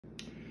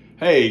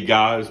Hey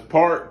guys,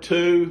 part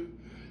 2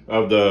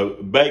 of the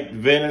baked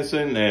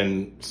venison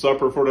and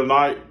supper for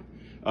tonight.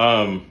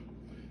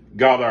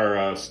 Got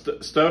our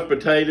stuffed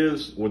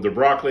potatoes with the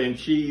broccoli and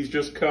cheese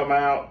just come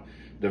out.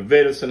 The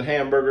venison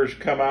hamburgers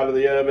come out of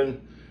the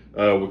oven.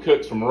 We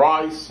cooked some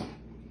rice.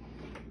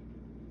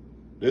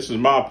 This is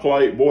my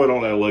plate. Boy,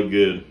 don't that look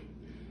good.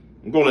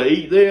 I'm gonna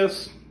eat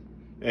this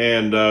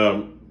and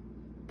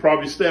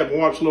probably step and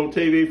watch a little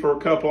TV for a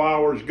couple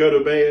hours, go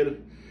to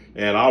bed.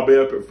 And I'll be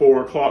up at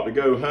 4 o'clock to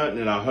go hunting,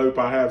 and I hope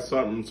I have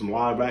something, some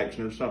live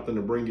action or something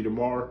to bring you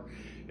tomorrow.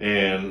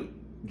 And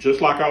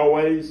just like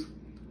always,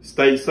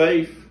 stay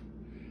safe,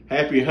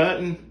 happy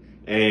hunting,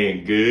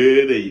 and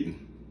good eating.